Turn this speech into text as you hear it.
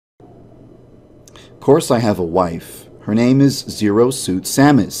course I have a wife. Her name is Zero Suit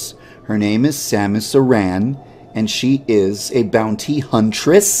Samus. Her name is Samus Aran, and she is a bounty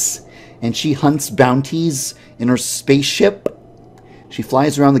huntress, and she hunts bounties in her spaceship. She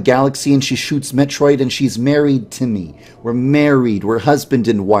flies around the galaxy and she shoots Metroid, and she's married to me. We're married. We're husband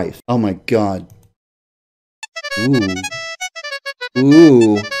and wife. Oh my god. Ooh.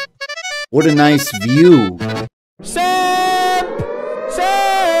 Ooh. What a nice view. Simp!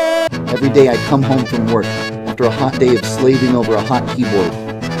 Simp! Every day I come home from work after a hot day of slaving over a hot keyboard.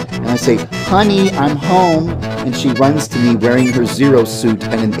 And I say, "Honey, I'm home." And she runs to me wearing her Zero suit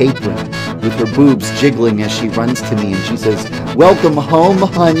and an apron, with her boobs jiggling as she runs to me, and she says, "Welcome home,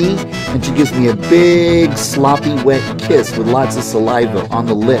 honey." And she gives me a big, sloppy, wet kiss with lots of saliva on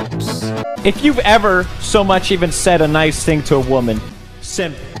the lips. If you've ever so much even said a nice thing to a woman,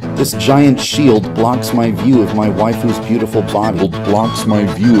 simp. This giant shield blocks my view of my waifu's beautiful body. Blocks my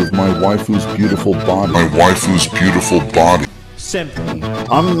view of my waifu's beautiful body. My waifu's beautiful body. Simp.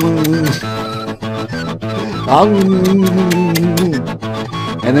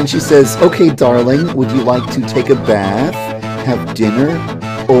 And then she says, "Okay, darling, would you like to take a bath, have dinner,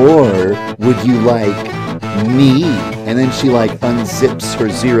 or would you like me?" And then she like unzips her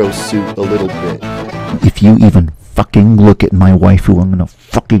Zero suit a little bit. "If you even fucking look at my waifu, I'm gonna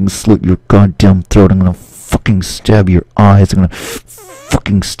fucking slit your goddamn throat. I'm gonna fucking stab your eyes. I'm gonna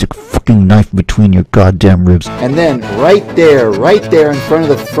fucking stick a fucking knife between your goddamn ribs." And then right there in front of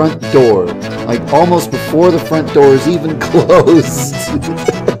the front door, like almost before the front door is even closed.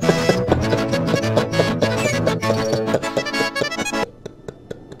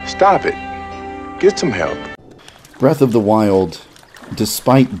 Stop it. Get some help. Breath of the Wild,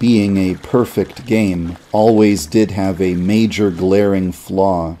 despite being a perfect game, always did have a major glaring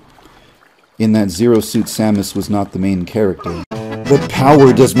flaw, in that Zero Suit Samus was not the main character. What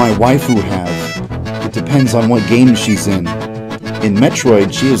power does my waifu have? It depends on what game she's in. In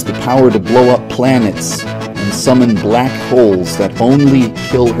Metroid, she has the power to blow up planets and summon black holes that only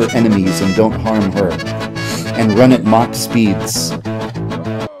kill her enemies and don't harm her, and run at Mach speeds.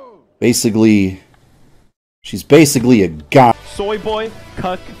 Basically, she's basically a god. Soy boy,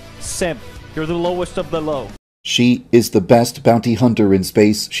 cuck, simp. You're the lowest of the low. She is the best bounty hunter in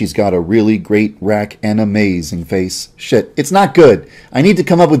space. She's got a really great rack and amazing face. Shit, it's not good. I need to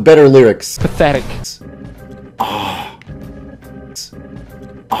come up with better lyrics. Pathetic. Ah.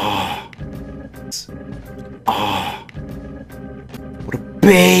 Ah. Ah. What a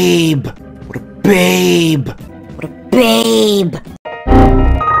babe! What a babe! What a babe!